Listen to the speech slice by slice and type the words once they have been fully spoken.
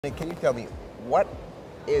Can you tell me, what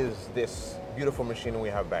is this beautiful machine we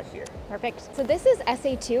have back here? Perfect. So this is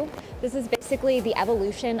SA2. This is basically the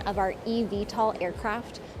evolution of our eVTOL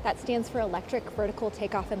aircraft. That stands for electric vertical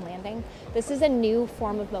takeoff and landing. This is a new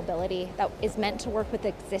form of mobility that is meant to work with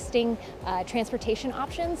existing transportation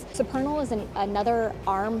options. Supernal is another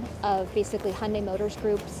arm of basically Hyundai Motors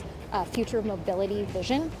Group's future mobility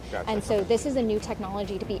vision. Gotcha. And so this is a new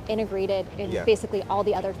technology to be integrated in basically all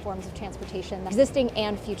the other forms of transportation, existing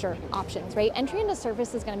and future options, right? Entry into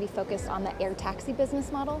service is going to be focused on the air taxi business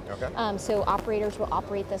model. Okay. So operators will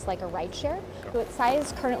operate this like a ride share. So it's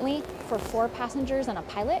sized currently for 4 passengers and a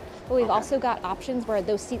pilot, but we've also got options where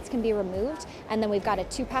those seats can be removed, and then we've got a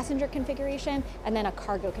 2-passenger configuration and then a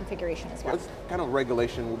cargo configuration as well. What kind of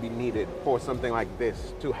regulation will be needed for something like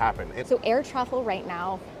this to happen? So air travel right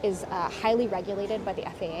now is highly regulated by the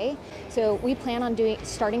FAA. So we plan on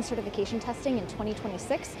starting certification testing in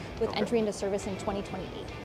 2026 with entry into service in 2028.